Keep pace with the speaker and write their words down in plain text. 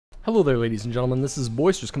Hello there, ladies and gentlemen. This is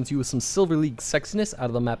Boisterous coming to you with some Silver League Sexiness out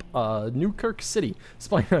of the map Newkirk City.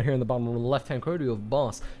 Spying out here in the bottom left-hand corner, we have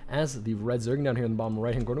Boss as the red Zerg. Down here in the bottom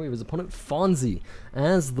right-hand corner, we have his opponent Fonzy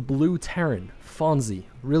as the blue Terran. Fonzy,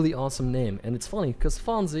 really awesome name, and it's funny because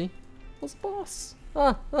Fonzy was Boss.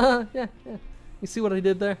 Yeah. You see what I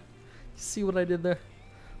did there? You see what I did there?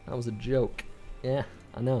 That was a joke. Yeah,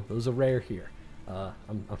 I know. Those are rare here.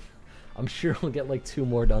 I'm sure I'll get like 2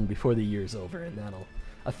 more done before the year's over, and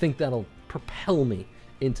I think that'll propel me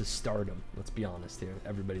into stardom. Let's be honest here.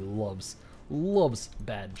 Everybody loves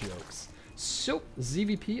bad jokes. So,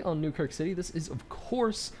 ZVP on Newkirk City. This is, of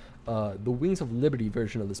course, the Wings of Liberty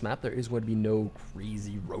version of this map. There is going to be no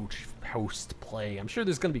crazy roach host play. I'm sure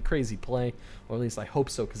there's going to be crazy play, or at least I hope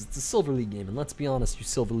so, because it's a Silver League game. And let's be honest, you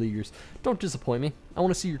Silver Leaguers, don't disappoint me. I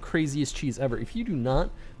want to see your craziest cheese ever. If you do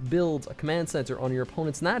not build a command center on your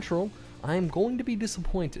opponent's natural, I am going to be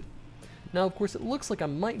disappointed. Now, of course, it looks like I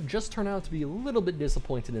might just turn out to be a little bit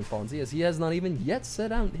disappointed in Fonzy, as he has not even yet set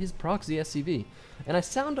out his proxy SCV. And I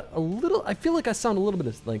feel like I sound a little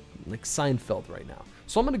bit like Seinfeld right now.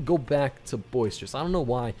 So I'm going to go back to Boisterous. I don't know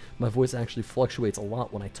why my voice actually fluctuates a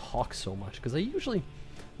lot when I talk so much, because I usually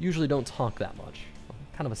don't talk that much. I'm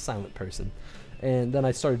kind of a silent person. And then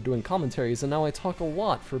I started doing commentaries, and now I talk a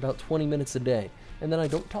lot for about 20 minutes a day. And then I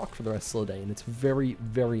don't talk for the rest of the day, and it's very,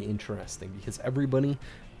 very interesting, because everybody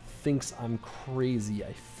thinks I'm crazy,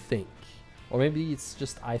 I think. Or maybe it's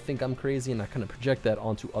just I think I'm crazy and I kind of project that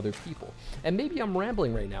onto other people. And maybe I'm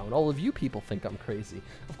rambling right now and all of you people think I'm crazy.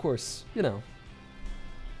 Of course, you know.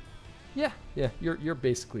 Yeah, you're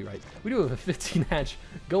basically right. We do have a 15 hatch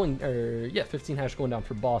going, 15 hatch going down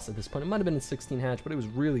for Boss at this point. It might have been a 16 hatch, but it was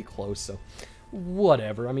really close, so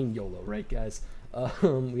whatever. I mean, YOLO, right, guys?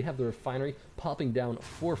 We have the refinery popping down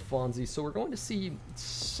for Fonzy, so we're going to see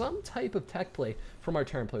some type of tech play from our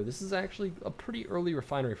Terran player. This is actually a pretty early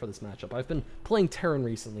refinery for this matchup. I've been playing Terran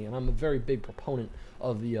recently, and I'm a very big proponent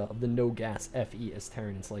of the no gas FE as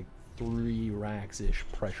Terran. It's like 3 racks-ish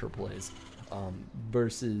pressure plays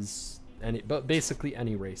versus basically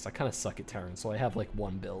any race. I kind of suck at Terran, so I have like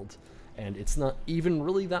 1 build. And it's not even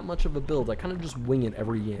really that much of a build. I kind of just wing it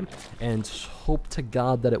every game and hope to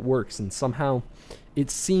God that it works. And somehow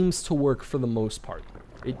it seems to work for the most part.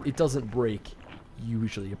 It doesn't break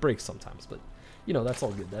usually. It breaks sometimes, but you know, that's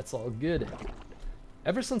all good. That's all good.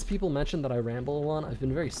 Ever since people mentioned that I ramble a lot, I've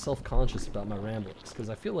been very self-conscious about my ramblings because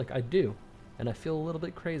I feel like I do. And I feel a little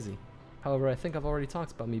bit crazy. However, I think I've already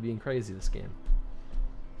talked about me being crazy this game.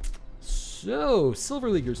 So, Silver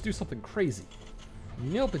Leaguers, do something crazy.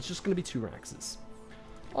 Nope, it's just going to be 2 Raxes.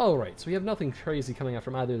 Alright, so we have nothing crazy coming out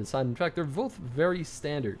from either side. In fact, they're both very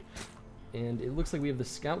standard. And it looks like we have the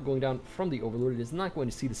scout going down from the Overlord. It is not going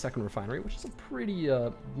to see the second refinery, which is a pretty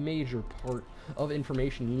major part of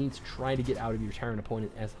information you need to try to get out of your Terran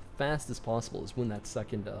opponent as fast as possible is when that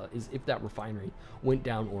second, if that refinery went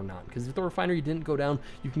down or not. Because if the refinery didn't go down,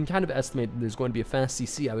 you can kind of estimate that there's going to be a fast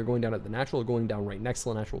CC either going down at the natural or going down right next to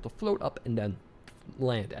the natural to float up and then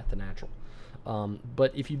land at the natural.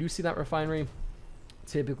 But if you do see that refinery,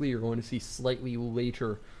 typically you're going to see slightly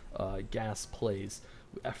later gas plays.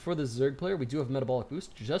 For the Zerg player, we do have Metabolic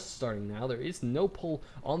Boost just starting now. There is no pull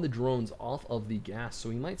on the drones off of the gas, so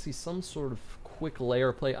we might see some sort of quick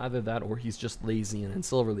layer play, either that or he's just lazy and in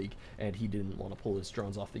Silver League and he didn't want to pull his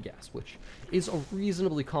drones off the gas, which is a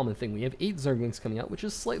reasonably common thing. We have 8 Zerglings coming out, which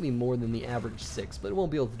is slightly more than the average 6, but it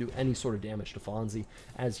won't be able to do any sort of damage to Fonzy,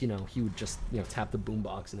 as, you know, he would just, you know, tap the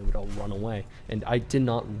boombox and it would all run away. And I did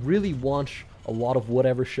not really watch a lot of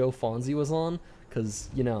whatever show Fonzy was on, because,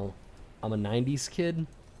 you know, I'm a 90s kid,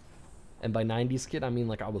 and by 90s kid, I mean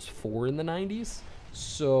like I was 4 in the 90s,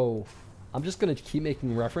 so I'm just going to keep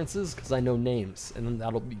making references because I know names, and then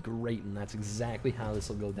that'll be great, and that's exactly how this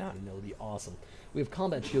will go down, and it'll be awesome. We have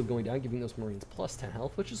Combat Shield going down, giving those Marines plus 10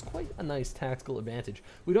 health, which is quite a nice tactical advantage.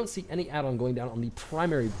 We don't see any add-on going down on the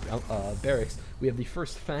primary barracks. We have the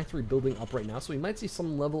first factory building up right now, so we might see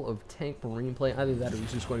some level of tank Marine play. Either that or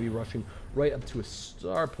he's just going to be rushing right up to a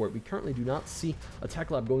starport. We currently do not see a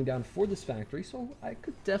tech lab going down for this factory, so I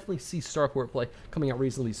could definitely see starport play coming out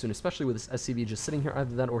reasonably soon, especially with this SCV just sitting here.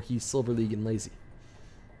 Either that or he's Silver League and lazy.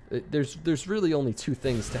 There's really only 2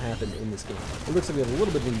 things to happen in this game. It looks like we have a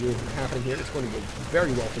little bit of engagement happening here. It's going to go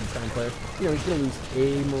very well for the Terran player. You know, he's going to lose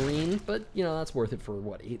a Marine, but, you know, that's worth it for,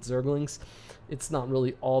 what, 8 Zerglings? It's not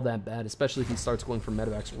really all that bad, especially if he starts going for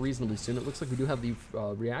medevacs reasonably soon. It looks like we do have the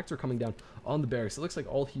reactor coming down on the barracks. It looks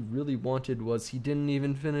like all he really wanted was he didn't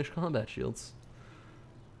even finish combat shields.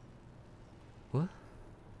 What?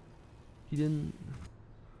 He didn't...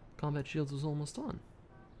 Combat shields was almost on.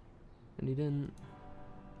 And he didn't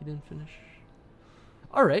finish.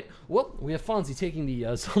 Alright, well, we have Fonzy taking the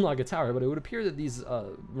Zellnaga Tower, but it would appear that these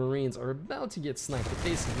Marines are about to get sniped at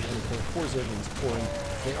basically any point. 4 Zerglings pouring.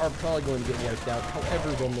 They are probably going to get wiped out.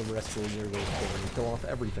 However, then the rest of the Zerglings pouring and kill off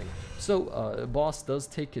everything. So, Boss does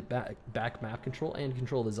take it back map control and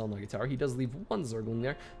control the Zellnaga Tower. He does leave 1 Zergling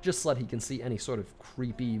there, just so that he can see any sort of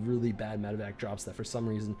creepy, really bad medevac drops that for some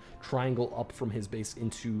reason triangle up from his base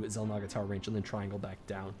into Zellnaga Tower range and then triangle back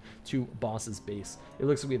down to Boss's base. It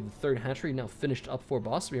looks like we have the 3rd hatchery now finished up for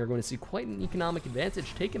Boss. We are going to see quite an economic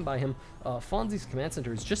advantage taken by him. Fonzy's command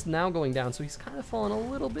center is just now going down, so he's kind of fallen a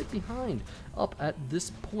little bit behind up at this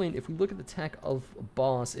point. If we look at the tech of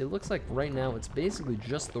Boss, it looks like right now it's basically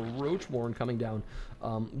just the Roachborn coming down.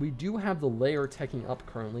 We do have the layer teching up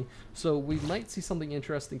currently, so we might see something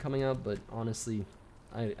interesting coming out, but honestly,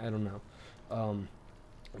 I don't know.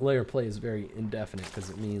 Layer play is very indefinite because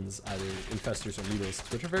it means either infestors or mutalisks,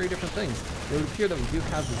 which are very different things. It would appear that we do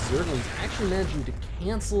have the Zerglings actually managing to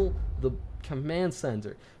cancel the command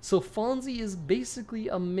center. So Fonzy is basically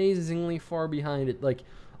amazingly far behind it, like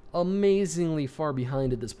amazingly far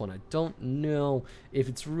behind at this point. I don't know if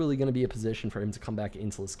it's really going to be a position for him to come back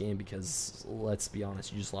into this game because, let's be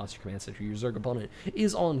honest, you just lost your command center. Your Zerg opponent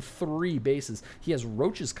is on 3 bases. He has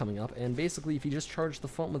roaches coming up, and basically if you just charge the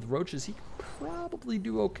front with roaches, he could probably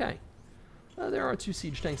do okay. There are 2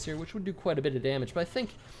 siege tanks here, which would do quite a bit of damage, but I think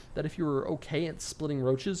that if you were okay at splitting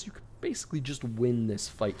roaches, you could basically just win this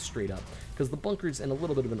fight straight up, because the bunker's in a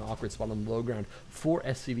little bit of an awkward spot on the low ground for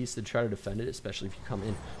SCVs to try to defend it, especially if you come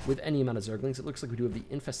in with any amount of Zerglings. It looks like we do have the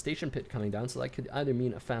infestation pit coming down, so that could either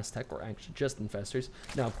mean a fast tech or actually just infestors.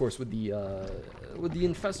 Now, of course, with the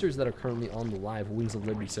infestors that are currently on the live Wings of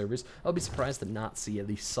Liberty servers, I'll be surprised to not see at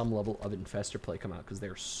least some level of infestor play come out, because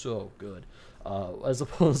they're so good, as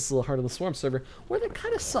opposed to the Heart of the Swarm server, where they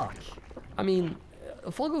kind of suck. I mean,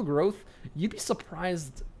 fungal growth, you'd be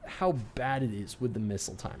surprised how bad it is with the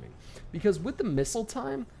missile timing, because with the missile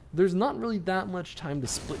time, there's not really that much time to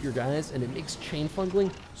split your guys, and it makes chain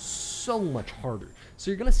fungling so much harder. So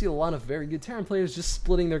you're going to see a lot of very good Terran players just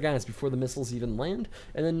splitting their guys before the missiles even land,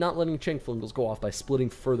 and then not letting chain fungals go off by splitting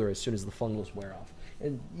further as soon as the fungals wear off.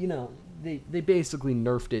 And, you know, they basically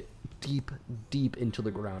nerfed it deep into the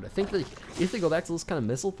ground. I think that if they go back to this kind of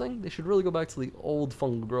missile thing, they should really go back to the old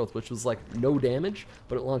fungal growth, which was like no damage,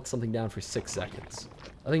 but it locked something down for 6 seconds.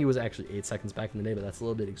 I think it was actually 8 seconds back in the day, but that's a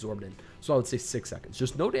little bit exorbitant. So I would say 6 seconds.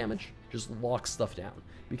 Just no damage, just lock stuff down.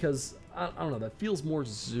 Because, I don't know, that feels more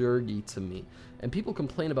Zergy to me. And people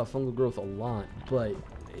complain about fungal growth a lot, but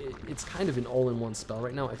it's kind of an all-in-one spell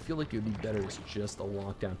right now. I feel like it would be better as just a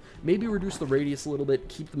lockdown. Maybe reduce the radius a little bit,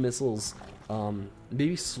 keep the missiles,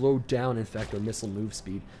 maybe slow down, in fact, their missile move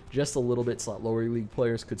speed just a little bit so that lower league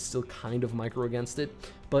players could still kind of micro against it.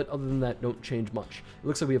 But other than that, don't change much. It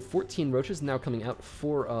looks like we have 14 roaches now coming out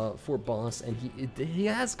for Boss, and he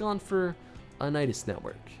has gone for a Nidus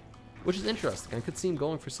network, which is interesting. I could see him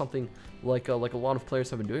going for something like a lot of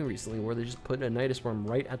players have been doing recently, where they just put a Nidus worm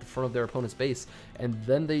right at the front of their opponent's base, and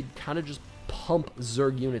then they kind of just pump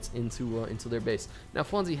Zerg units into their base. Now,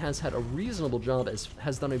 Fonzy has done a reasonable job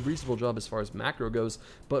as far as macro goes,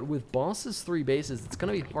 but with Boss's 3 bases, it's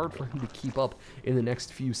going to be hard for him to keep up in the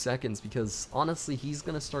next few seconds, because honestly, he's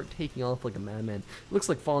going to start taking off like a madman. It looks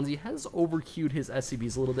like Fonzy has overqueued his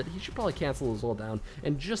SCBs a little bit. He should probably cancel those all down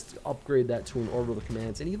and just upgrade that to an orbital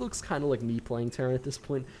commands, and he looks kind of like me playing Terran at this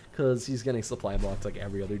point, because he's getting supply blocked like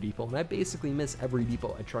every other depot, and I basically miss every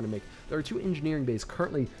depot I try to make. There are 2 engineering bases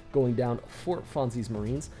currently going down for Fonzy's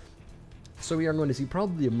Marines, so we are going to see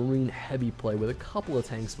probably a Marine heavy play with a couple of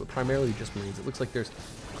tanks, but primarily just Marines. It looks like there's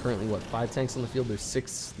currently, what, 5 tanks on the field. There's a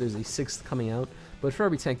 6th coming out, but for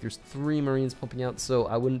every tank there's 3 Marines pumping out, so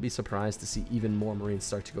I wouldn't be surprised to see even more Marines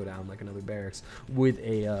start to go down, like another barracks, with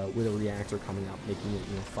a reactor coming out, making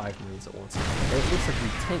it, 5 Marines at once. And it looks like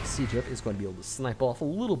the tank siege up is going to be able to snipe off a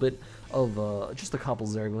little bit of just a couple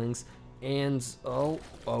Zerglings. And, oh,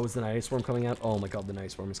 is the Nidus Worm coming out? Oh my god, the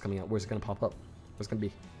Nidus Worm is coming out. Where's it going to pop up? Where's it going to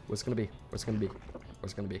be? Where's it going to be? Where's it going to be?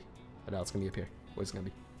 Where's it going to be? I doubt it's going to be up here. Where's it going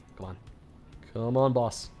to be? Come on. Come on,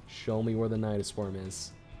 boss. Show me where the Nidus Worm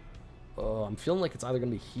is. Oh, I'm feeling like it's either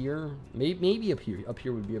going to be here. Maybe up here. Up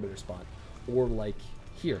here would be a better spot. Or, like,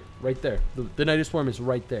 here. Right there. The Nidus Worm is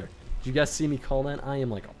right there. Did you guys see me call that? I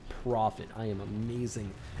am like a prophet. I am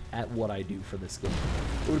amazing at what I do for this game.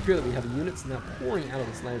 It would appear that we have units now pouring out of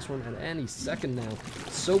this Nidus Worm at any second now,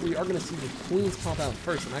 so we are going to see the Queens pop out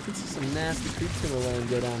first, and I can see some nasty creeps going to land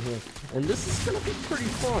go down here, and this is going to be pretty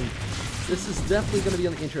fun. This is definitely going to be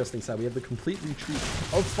on the interesting side. We have the complete retreat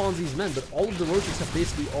of Fonzy's men, but all of the roaches have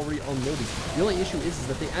basically already unloaded. The only issue is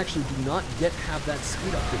that they actually do not yet have that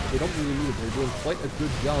speed upgrade. They don't really need it. They're doing quite a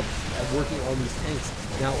good job at working on these tanks.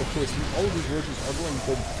 Now, of course, all of these roaches are going to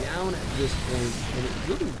go down at this point, and it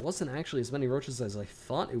really wasn't actually as many roaches as I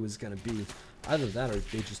thought it was going to be. Either that or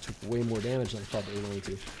they just took way more damage than I thought they were going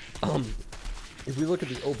to. If we look at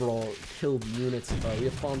the overall killed units, we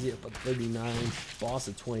have Fonzy up at 39, Boss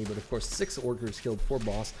at 20, but of course 6 Orkers killed for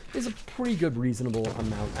Boss is a pretty good reasonable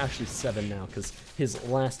amount, actually 7 now, because his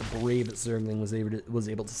last Brave Zergling was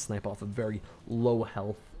able to snipe off a very low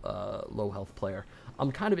health player.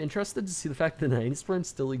 I'm kind of interested to see the fact that the Nightstorm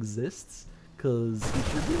still exists, because he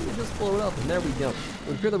should really just blow it up, and there we go. It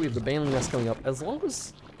would appear that we have the Baneling Nest coming up, as long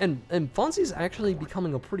as, and Fonzy's actually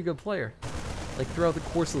becoming a pretty good player. Like, throughout the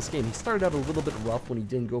course of this game, he started out a little bit rough when he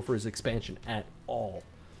didn't go for his expansion at all.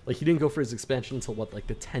 Like, he didn't go for his expansion until, what, like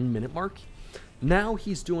the 10-minute mark? Now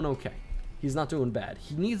he's doing okay. He's not doing bad.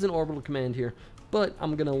 He needs an orbital command here, but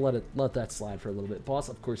I'm going to let that slide for a little bit. Boss,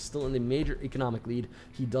 of course, still in the major economic lead.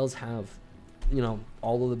 He does have, you know,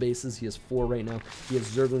 all of the bases. He has 4 right now. He has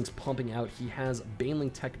Zerglings pumping out. He has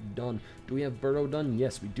Baneling Tech done. Do we have Burrow done?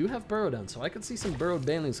 Yes, we do have Burrow done. So I could see some Burrowed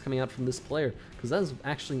Banelings coming out from this player, because that is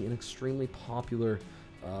actually an extremely popular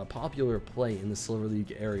play in the Silver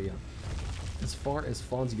League area. As far as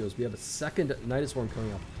Fonzy goes, we have a second Nightstorm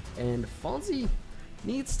coming up, and Fonzy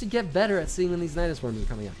needs to get better at seeing when these Nightstorms are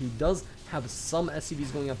coming up. He does have some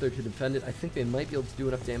SCVs going up there to defend it. I think they might be able to do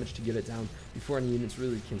enough damage to get it down before any units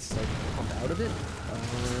really can start to pump out of it.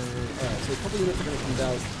 Alright, so a couple units are going to come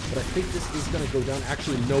down, but I think this is going to go down.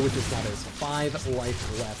 Actually, no, it does not. There's 5 life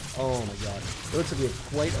left. Oh my god. It looks like we have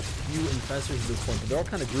quite a few infestors at this point, but they're all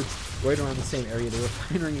kind of grouped right around the same area. The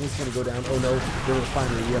refinery is going to go down. Oh no, the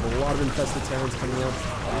refinery. We have a lot of infested Terrans coming out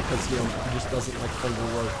because, you know, he just doesn't like fungal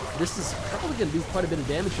war. This is probably going to do quite a bit of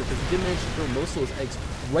damage here, because he did manage to throw most of those eggs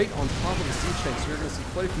right on top of the siege tanks. So you're going to see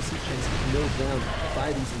quite a few siege tanks get milled down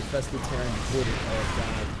by these infested Terran before they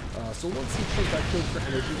die. So one siege tank got killed for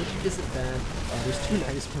energy, which isn't bad. There's 2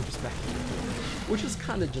 Nightstorms back here, which is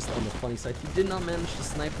kind of just on the funny side. He did not manage to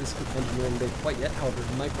snipe this engineering bay quite yet. However,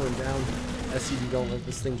 he might burn down. SCV, don't let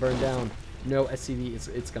this thing burn down. No, SCV,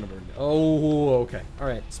 it's going to burn down. Oh, okay. All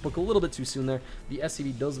right, spoke a little bit too soon there. The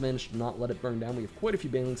SCV does manage to not let it burn down. We have quite a few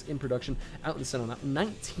Banelings in production out in the center.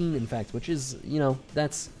 19, in fact, which is, you know,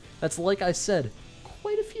 that's like I said,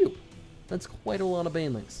 quite a few. That's quite a lot of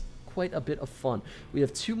Banelings. Quite a bit of fun. We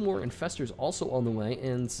have 2 more Infestors also on the way,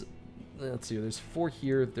 and let's see, there's 4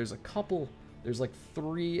 here. There's a couple, there's like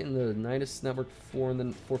 3 in the Nidus network, 4 and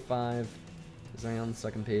then 4, 5. Is I on the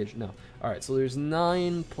second page? No. Alright, so there's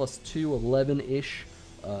 9 plus 2, 11-ish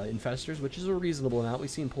infestors, which is a reasonable amount. We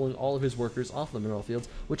see him pulling all of his workers off the mineral fields,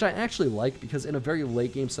 which I actually like, because in a very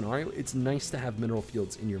late game scenario, it's nice to have mineral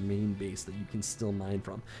fields in your main base that you can still mine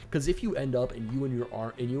from. Because if you end up and you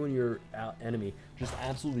and your enemy just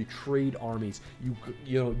absolutely trade armies,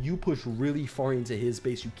 you push really far into his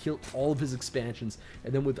base, you kill all of his expansions,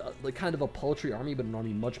 and then with like kind of a paltry army, but an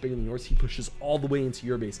army much bigger than yours, he pushes all the way into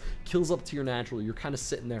your base, kills up to your natural. You're kind of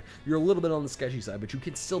sitting there. You're a little bit on the sketchy side, but you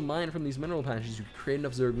can still mine from these mineral patches. You can create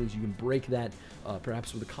enough Zerglings, you can break that,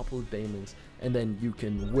 perhaps with a couple of Banelings, and then you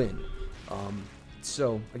can win.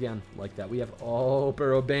 So, again, like that. We have all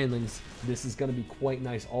Burrow Banelings. This is going to be quite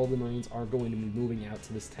nice. All the Marines are going to be moving out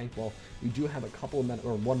to this tank wall. We do have a couple of,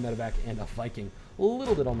 one medevac and a Viking. A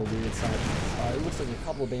little bit on the weird side. It looks like a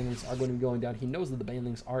couple of Banelings are going to be going down. He knows that the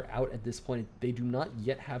Banelings are out at this point. They do not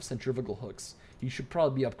yet have centrifugal hooks. He should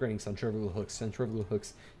probably be upgrading centrifugal hooks. Centrifugal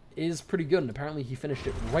hooks is pretty good, and apparently he finished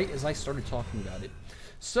it right as I started talking about it.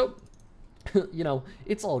 So, you know,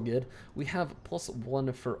 it's all good. We have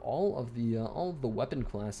 +1 for all of the weapon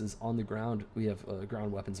classes on the ground. We have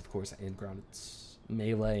ground weapons, of course, and ground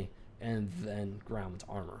melee, and then ground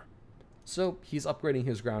armor. So he's upgrading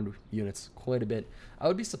his ground units quite a bit.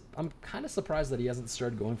 I'm kind of surprised that he hasn't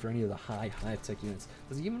started going for any of the high tech units.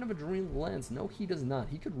 Does he even have adrenal glands? No, he does not.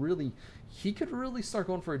 He could really start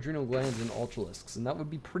going for adrenal glands and ultralisks, and that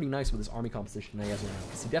would be pretty nice with his army composition that he has right now,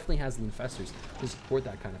 because he definitely has the infestors to support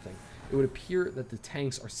that kind of thing. It would appear that the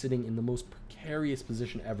tanks are sitting in the most precarious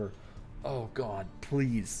position ever. Oh god,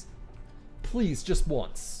 please. Please, just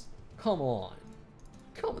once. Come on.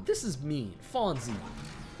 Come on, this is mean. Fonzy,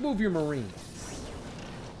 move your Marines.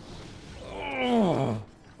 Oh,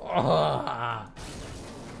 how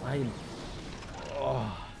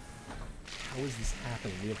is this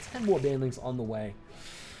happening? We have 10 more Banelings on the way.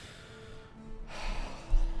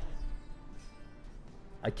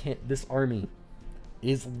 I can't, this army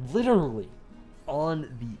is literally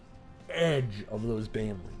on the edge of those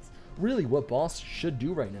Banelings. really what Boss should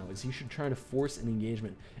do right now is he should try to force an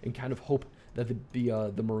engagement and kind of hope that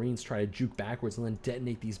the Marines try to juke backwards and then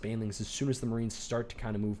detonate these banelings as soon as the Marines start to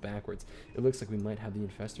kind of move backwards. It looks like we might have the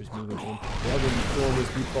Infestors moving in. They're going to be throwing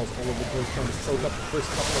those beat balls all over the place, trying to soak up the first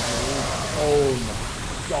couple of Marines. Oh my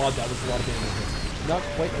god, that was a lot of banelings. Not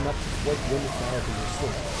quite enough to quite win this battle because there's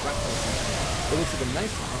still crap. It looks like a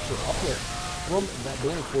nice actual uplift from that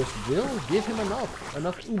baneling force will give him enough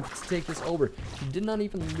oomph to take this over. He did not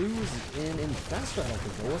even lose in Infestor, I don't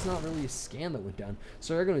think. There was not really a scan that went down.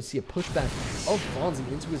 So they're going to see a pushback of Fonzy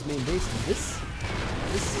into his main base. And this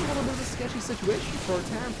is a little bit of a sketchy situation for a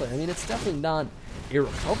Terran player. I mean, it's definitely not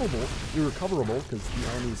irrecoverable because the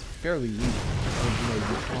army is fairly weak. And, you know, you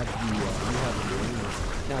have the Marines.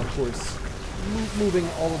 Now, of course, moving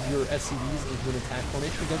all of your SCVs into an attack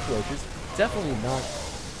formation against roaches, definitely not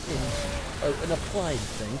an applied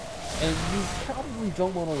thing, and you probably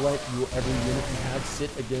don't want to let every unit you have sit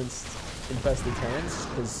against infested Terrans,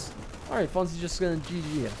 because, alright, Fonzy's just going to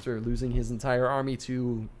GG after losing his entire army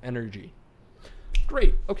to energy.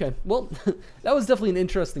 Great, okay, well, that was definitely an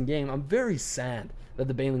interesting game. I'm very sad that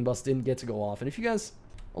the Baneling bus didn't get to go off, and if you guys,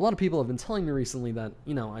 a lot of people have been telling me recently that,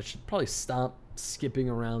 you know, I should probably stop skipping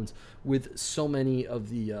around with so many of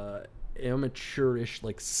the, amateurish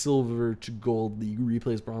like silver to gold league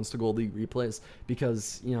replays, bronze to gold league replays,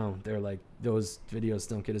 because, you know, they're like, those videos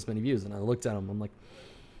don't get as many views. And I looked at them, I'm like,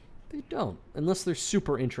 they don't, unless they're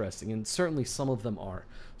super interesting, and certainly some of them are.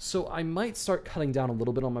 So I might start cutting down a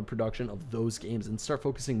little bit on my production of those games and start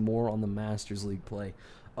focusing more on the Masters League play.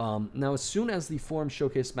 Now, as soon as the Forum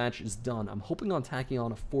Showcase match is done, I'm hoping on tacking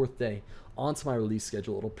on a 4th day onto my release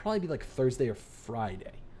schedule. It'll probably be like Thursday or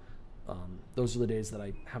Friday. Those are the days that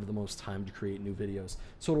I have the most time to create new videos.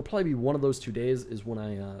 So it'll probably be one of those 2 days is when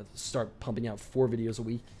I start pumping out 4 videos a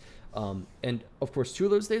week. And of course, 2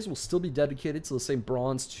 of those days will still be dedicated to the same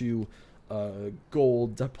bronze to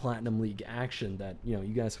gold to platinum league action that, you know,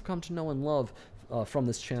 you guys have come to know and love from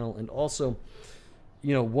this channel. And also,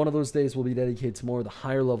 you know, one of those days will be dedicated to more of the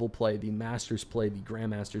higher level play, the Masters play, the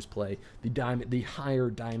Grandmasters play, the higher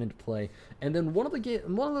Diamond play, and then one of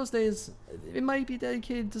those days it might be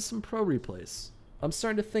dedicated to some pro replays. I'm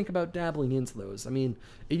starting to think about dabbling into those. I mean,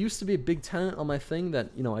 it used to be a big tenet on my thing that,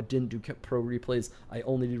 you know, I didn't do pro replays. I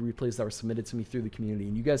only did replays that were submitted to me through the community,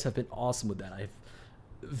 and you guys have been awesome with that. I've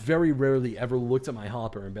very rarely ever looked at my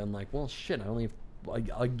hopper and been like, well, shit, I only have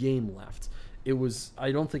a game left.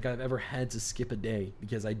 I don't think I've ever had to skip a day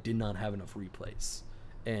because I did not have enough replays,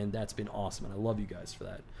 and that's been awesome, and I love you guys for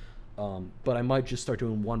that. But I might just start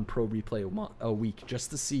doing 1 pro replay a week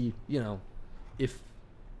just to see, you know, if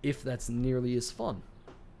that's nearly as fun,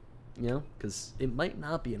 you know, because it might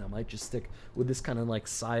not be, and I might just stick with this kind of like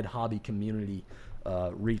side hobby community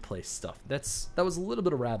replay stuff. That was a little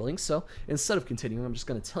bit of rambling, so instead of continuing, I'm just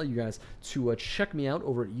going to tell you guys to check me out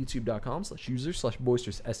over at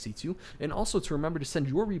youtube.com/user/boisteroussc2, and also to remember to send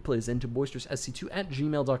your replays into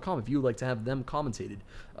boisteroussc2@gmail.com if you would like to have them commentated.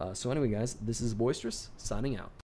 So anyway, guys, this is Boisterous signing out.